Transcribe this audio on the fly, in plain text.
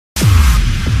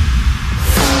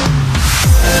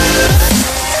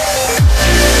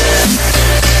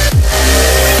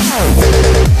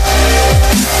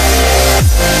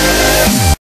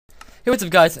Hey, what's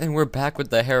up guys, and we're back with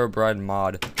the Herobrine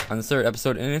mod on the third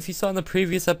episode. And if you saw in the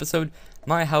previous episode,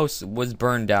 my house was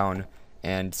burned down,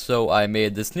 and so I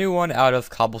made this new one out of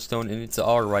cobblestone, and it's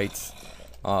alright.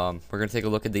 We're gonna take a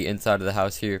look at the inside of the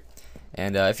house here.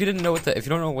 And if you don't know what the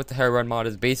Herobrine mod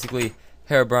is, basically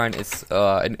Herobrine is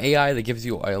an AI that gives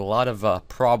you a lot of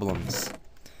problems.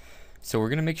 So we're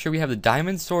gonna make sure we have the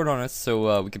diamond sword on us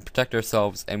so we can protect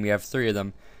ourselves, and we have 3 of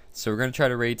them. So we're gonna try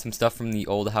to raid some stuff from the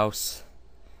old house.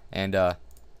 And they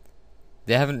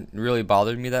haven't really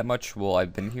bothered me that much while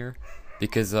I've been here,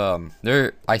 because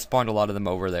I spawned a lot of them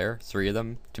over there, 3 of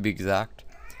them to be exact.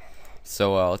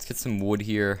 So let's get some wood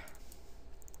here,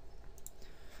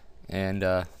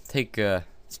 and take this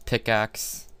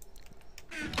pickaxe.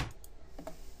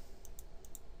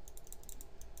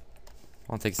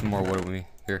 I'll take some more wood with me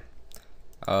here.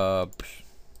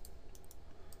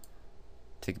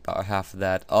 Take about half of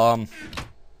that.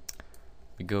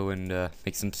 We go and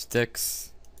make some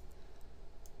sticks.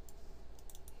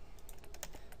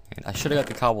 And I should have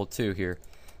got the cobble too here.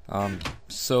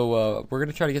 So we're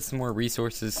gonna try to get some more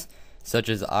resources such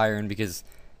as iron, because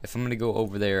if I'm gonna go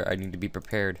over there I need to be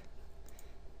prepared.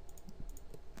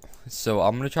 So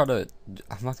I'm not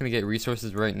gonna get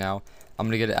resources right now. I'm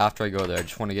gonna get it after I go there. I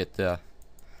just want to get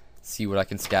see what I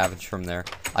can scavenge from there.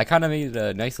 I kind of made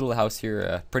a nice little house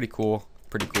here. Pretty cool.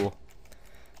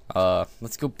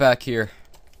 Let's go back here.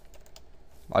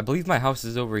 I believe my house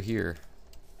is over here.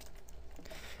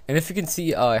 And if you can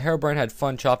see, Herobrine had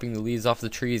fun chopping the leaves off the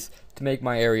trees to make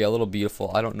my area a little beautiful.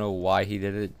 I don't know why he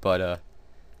did it, but,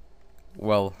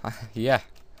 well, yeah.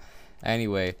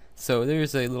 Anyway, so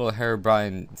there's a little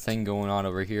Herobrine thing going on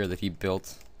over here that he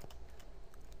built.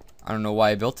 I don't know why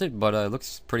I built it, but it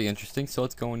looks pretty interesting. So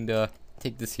let's go and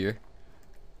take this here.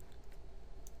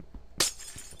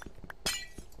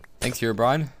 Thanks,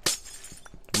 Herobrine.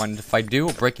 Mind if I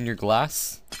do? Breaking your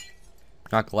glass.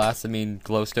 Not glass, I mean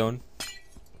glowstone.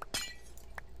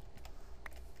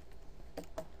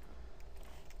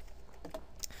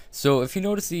 So if you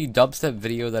notice, the dubstep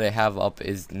video that I have up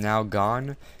is now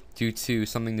gone due to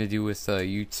something to do with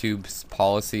YouTube's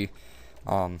policy.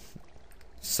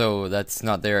 So that's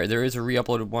not there. There is a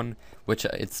re-uploaded one, which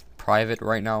it's private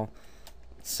right now,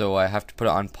 so I have to put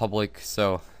it on public.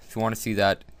 So if you want to see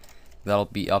that, that'll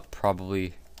be up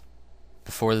probably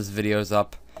before this video's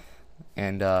up.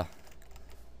 And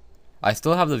I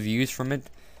still have the views from it,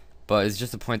 but it's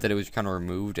just the point that it was kind of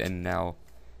removed, and now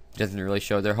it doesn't really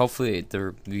show there. Hopefully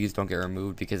the views don't get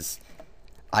removed, because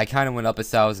I kind of went up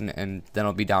 1,000 and then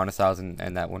I'll be down 1,000,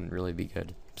 and that wouldn't really be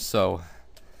good. So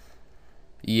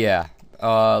yeah,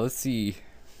 let's see.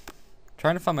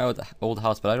 Trying to find my old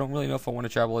house, but I don't really know if I want to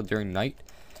travel it during night,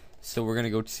 so we're gonna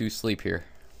go to sleep here.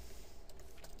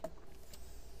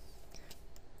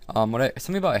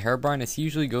 Something about Herobrine is he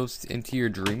usually goes into your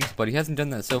dreams, but he hasn't done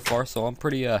that so far, so I'm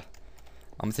gonna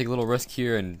take a little risk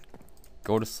here and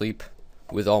go to sleep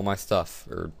with all my stuff,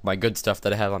 or my good stuff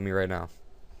that I have on me right now.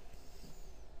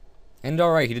 And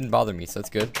alright, he didn't bother me, so that's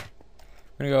good.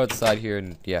 We're gonna go outside here,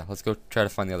 and yeah, let's go try to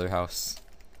find the other house.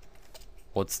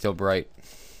 Well, it's still bright.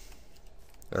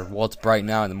 Or, well, it's bright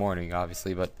now in the morning,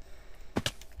 obviously, but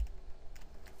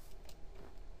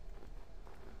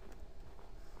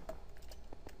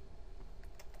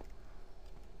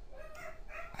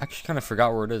I actually kind of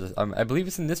forgot where it is. I believe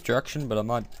it's in this direction, but I'm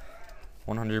not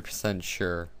 100%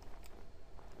 sure.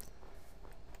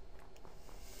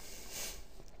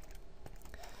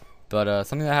 But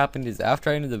something that happened is, after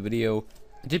I ended the video,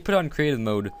 I did put it on creative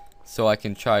mode so I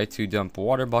can try to dump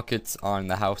water buckets on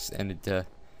the house, and it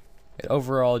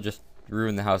overall just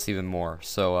ruined the house even more.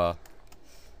 So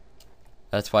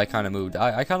that's why I kind of moved.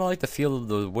 I kind of like the feel of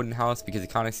the wooden house, because it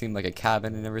kind of seemed like a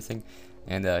cabin and everything,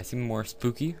 and it seemed more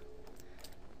spooky.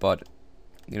 But,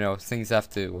 you know, things have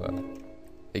to,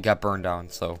 it got burned down,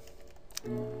 so.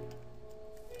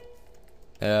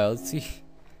 Let's see.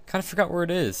 Kind of forgot where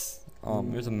it is.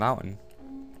 There's a mountain.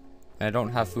 And I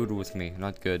don't have food with me.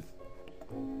 Not good.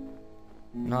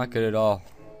 Not good at all.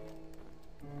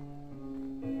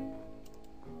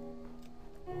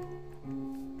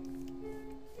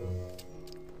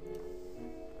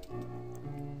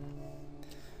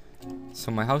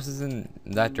 So my house is in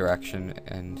that direction,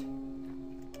 and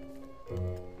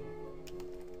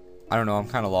I don't know, I'm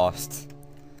kind of lost.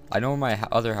 I know where my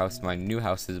other house, my new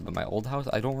house is, but my old house,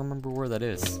 I don't remember where that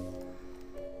is.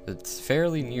 It's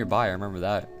fairly nearby, I remember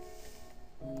that.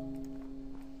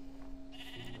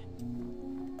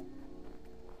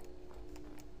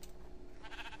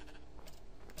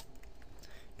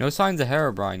 No signs of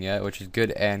Herobrine yet, which is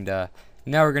good, and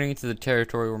now we're getting into the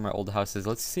territory where my old house is.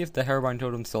 Let's see if the Herobrine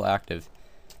totem's still active.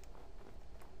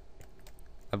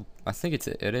 I think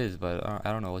it is, but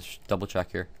I don't know. Let's double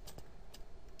check here.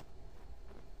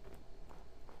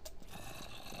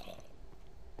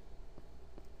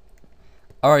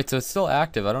 Alright, so it's still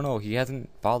active. I don't know. He hasn't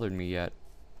bothered me yet.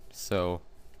 So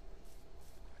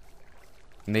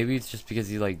maybe it's just because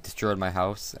he like destroyed my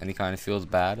house and he kind of feels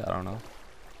bad. I don't know.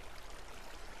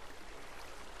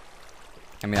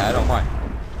 I mean, I don't mind.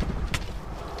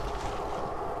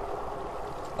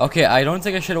 Okay, I don't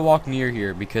think I should have walked near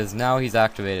here because now he's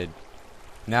activated.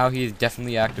 Now he's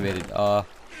definitely activated.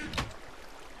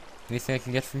 Anything I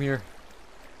can get from here?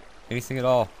 Anything at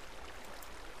all?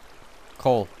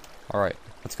 Coal. Alright,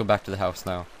 let's go back to the house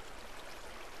now.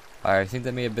 Alright, I think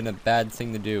that may have been a bad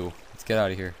thing to do. Let's get out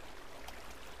of here.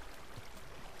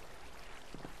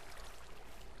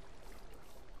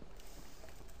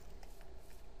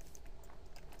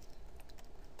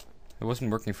 It wasn't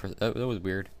working for... That was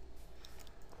weird.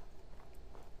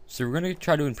 So we're gonna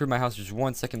try to improve my house. Just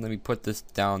 1 second. Let me put this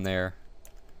down there.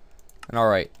 And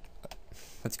alright,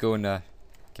 let's go and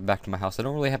get back to my house. I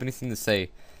don't really have anything to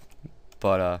say,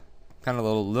 but kind of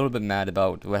a little bit mad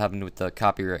about what happened with the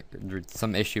copyright. There's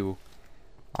some issue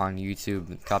on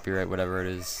YouTube, copyright, whatever it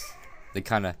is. They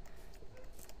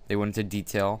went into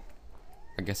detail.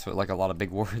 I guess with like a lot of big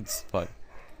words, but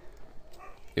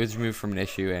it was removed from an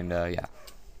issue, and yeah.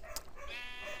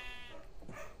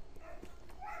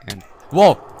 And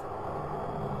whoa!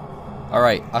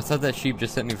 Alright, I thought that sheep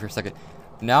just hit me for a second.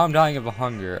 Now I'm dying of a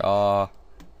hunger. I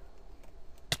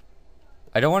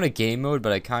don't want a game mode,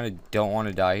 but I kind of don't want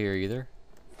to die here either.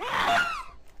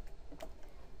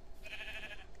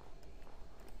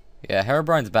 Yeah,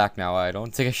 Herobrine's back now. I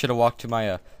don't think I should have walked to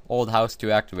my old house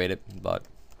to activate it, but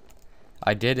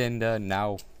I did, and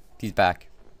now he's back.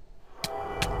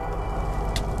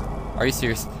 Are you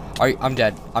serious? I'm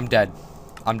dead. I'm dead.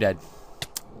 I'm dead.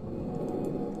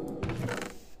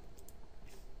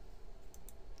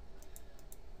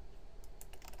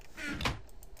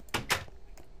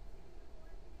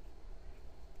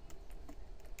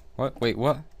 What? Wait,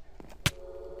 what?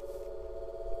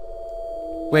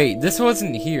 Wait, this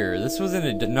wasn't here. This was in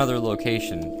another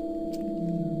location.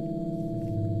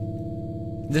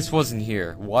 This wasn't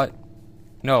here. What?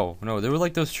 No, there were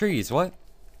like those trees. What?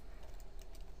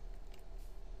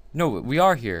 No, we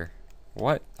are here.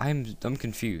 What? I'm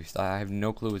confused. I have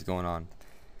no clue what's going on.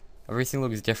 Everything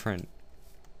looks different.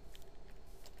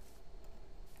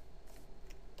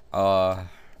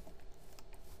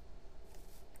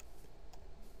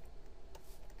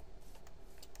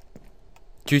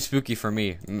 Too spooky for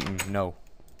me. No.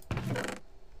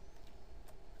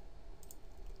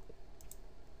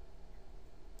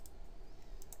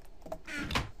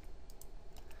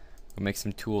 We'll make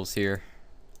some tools here.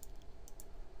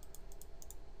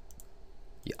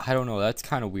 Yeah, I don't know. That's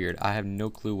kind of weird. I have no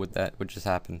clue what just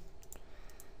happened.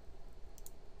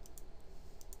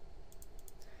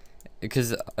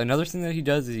 Because another thing that he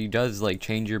does is he does like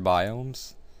change your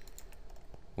biomes,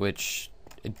 which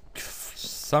for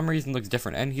some reason looks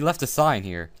different. And he left a sign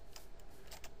here,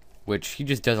 which he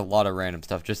just does a lot of random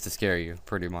stuff just to scare you,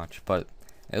 pretty much. But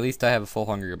at least I have a full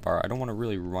hunger bar. I don't want to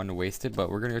really run to waste it,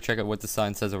 but we're gonna go check out what the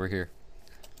sign says over here.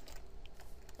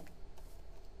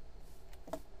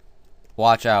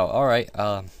 Watch out. Alright,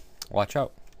 watch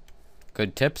out.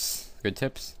 Good tips. Good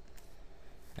tips.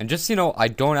 And just so you know, I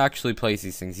don't actually place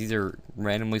these things. These are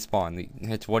randomly spawned.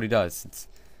 It's what he does.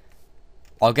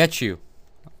 I'll get you.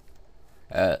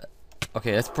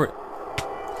 Okay, that's pretty...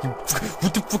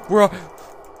 What the fuck, bro?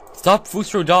 Stop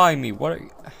Fustro dying me. What are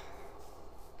you...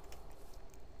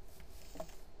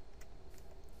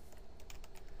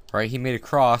 Alright, he made a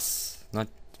cross. Not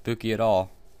spooky at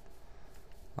all.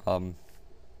 Kind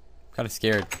of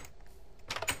scared.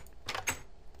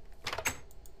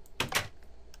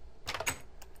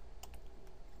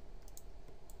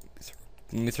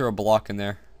 Let me throw a block in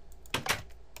there.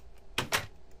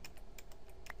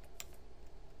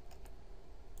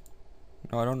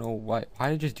 No, I don't know why. Why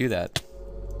did I just do that?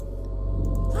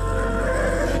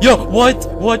 Yo,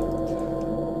 what? What?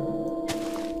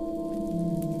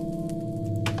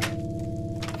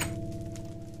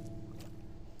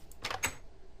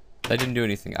 That didn't do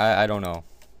anything. I don't know.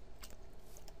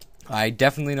 I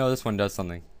definitely know this one does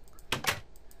something.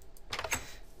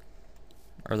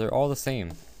 Or they're all the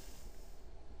same.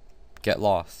 Get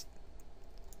lost.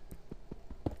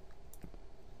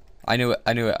 I knew it.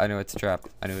 I knew it. I knew it's a trap.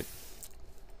 I knew it.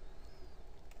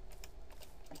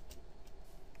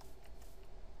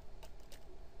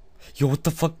 Yo, what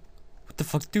the fuck? What the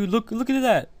fuck, dude? Look at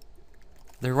that.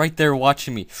 They're right there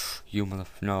watching me. You mother.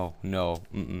 No. No.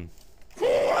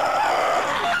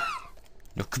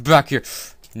 No, come back here.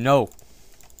 No.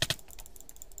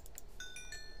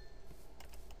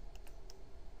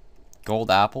 gold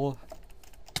apple?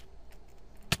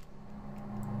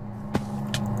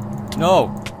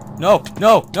 No! No!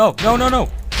 No! No! No! No! No!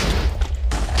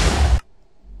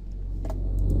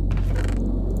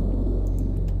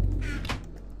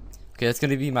 Okay, that's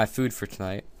gonna be my food for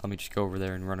tonight. Let me just go over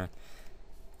there and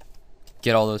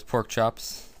get all those pork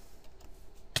chops.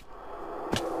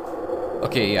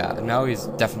 Okay, yeah, now he's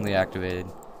definitely activated.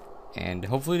 And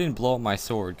hopefully he didn't blow up my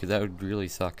sword, because that would really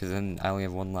suck, because then I only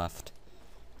have one left.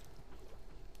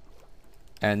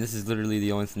 And this is literally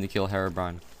the only thing to kill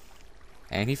Herobrine.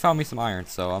 And he found me some iron,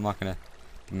 so I'm not gonna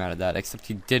be mad at that. Except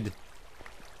he did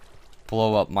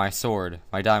blow up my sword,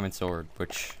 my diamond sword,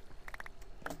 which...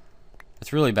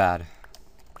 it's really bad.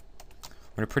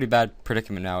 We're in a pretty bad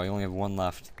predicament now. We only have one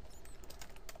left.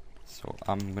 So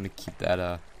I'm gonna keep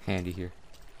that handy here.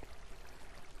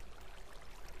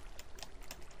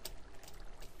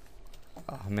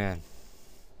 Oh man.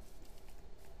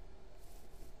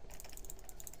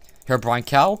 Herobrine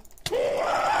cow?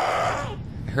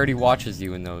 I heard he watches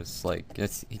you in those, like,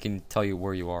 he can tell you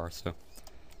where you are, so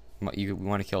you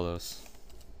want to kill those.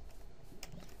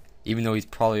 Even though he's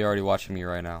probably already watching me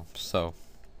right now, so.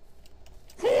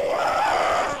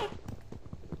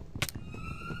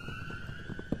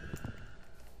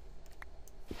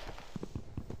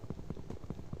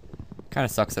 Kinda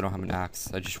sucks I don't have an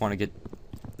axe. I just want to get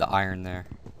the iron there.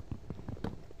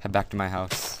 Head back to my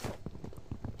house.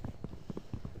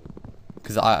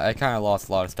 Because I kind of lost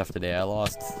a lot of stuff today. I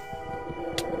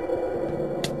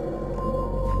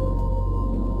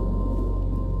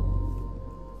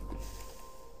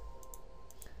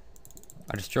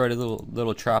destroyed a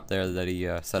little trap there that he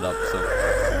set up, so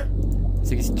I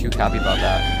think he's too happy about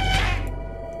that.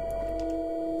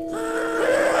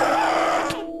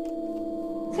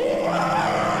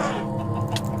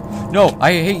 No,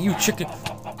 I hate you, chicken.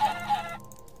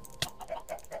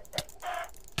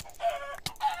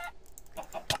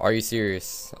 Are you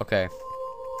serious? Okay.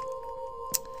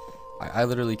 I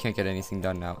literally can't get anything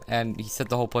done now. And he set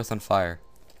the whole place on fire.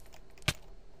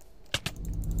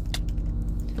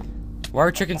 Why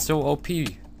are chickens so OP?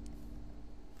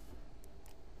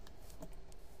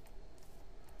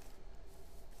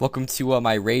 Welcome to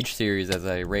my rage series as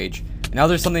I rage. Now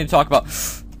there's something to talk about.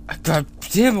 God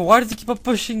damn it, why does it keep on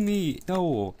pushing me?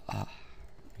 No. Are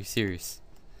you serious?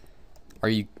 Are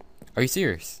you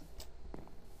serious?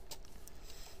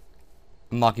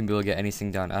 I'm not gonna be able to get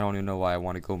anything done. I don't even know why I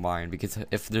want to go mine, because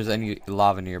if there's any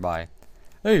lava nearby.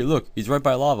 Hey, look, he's right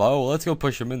by lava. Oh, well, let's go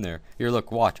push him in there. Here,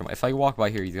 look, watch him. If I walk by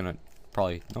here, he's gonna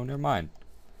probably... no, never mind.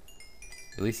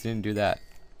 At least he didn't do that.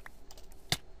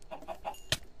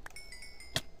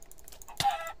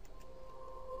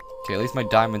 Okay, at least my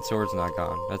diamond sword's not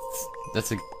gone.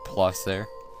 That's a plus there.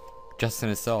 Just in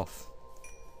itself.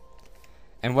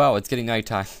 And wow, it's getting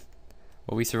nighttime.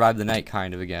 Well, we survived the night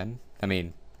kind of again. I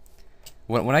mean...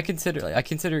 When I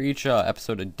consider each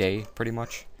episode a day, pretty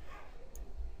much.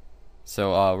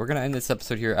 So we're gonna end this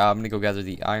episode here. I'm gonna go gather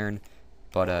the iron.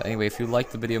 But anyway, if you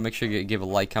liked the video, make sure you give a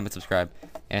like, comment, subscribe,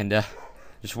 and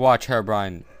just watch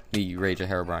Herobrine, me rage at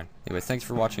Herobrine. Anyways, thanks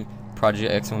for watching.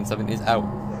 Project X17 is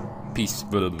out. Peace.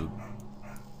 Blah, blah, blah.